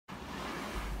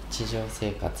日常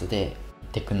生活で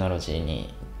テクノロジー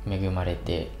に恵まれ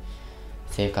て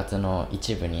生活の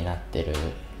一部になってる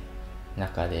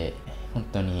中で、本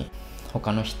当に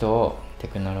他の人をテ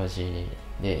クノロジ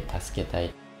ーで助けた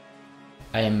い。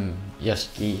I am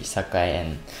Yoshiki Sakai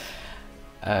and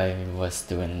I was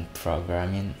doing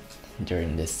programming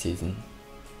during this season.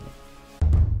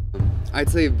 I'd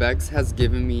say VEX has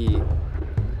given me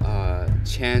a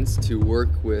chance to work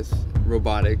with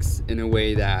robotics in a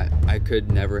way that I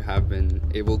could never have been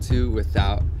able to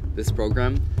without this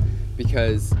program,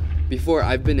 because before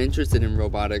I've been interested in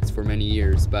robotics for many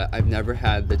years, but I've never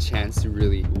had the chance to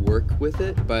really work with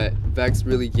it. But VEX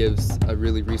really gives a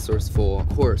really resourceful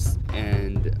course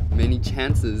and many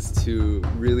chances to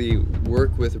really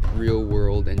work with real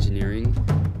world engineering.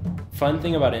 Fun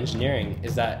thing about engineering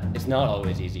is that it's not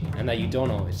always easy and that you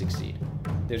don't always succeed.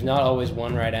 There's not always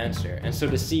one right answer, and so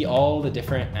to see all the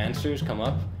different answers come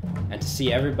up and to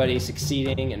see everybody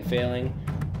succeeding and failing,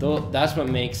 that's what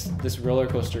makes this roller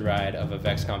coaster ride of a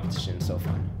VEX competition so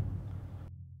fun.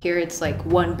 Here it's like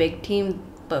one big team,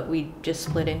 but we just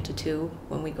split into two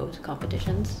when we go to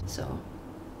competitions, so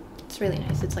it's really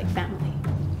nice. It's like family.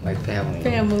 Like family.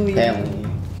 Family. Family.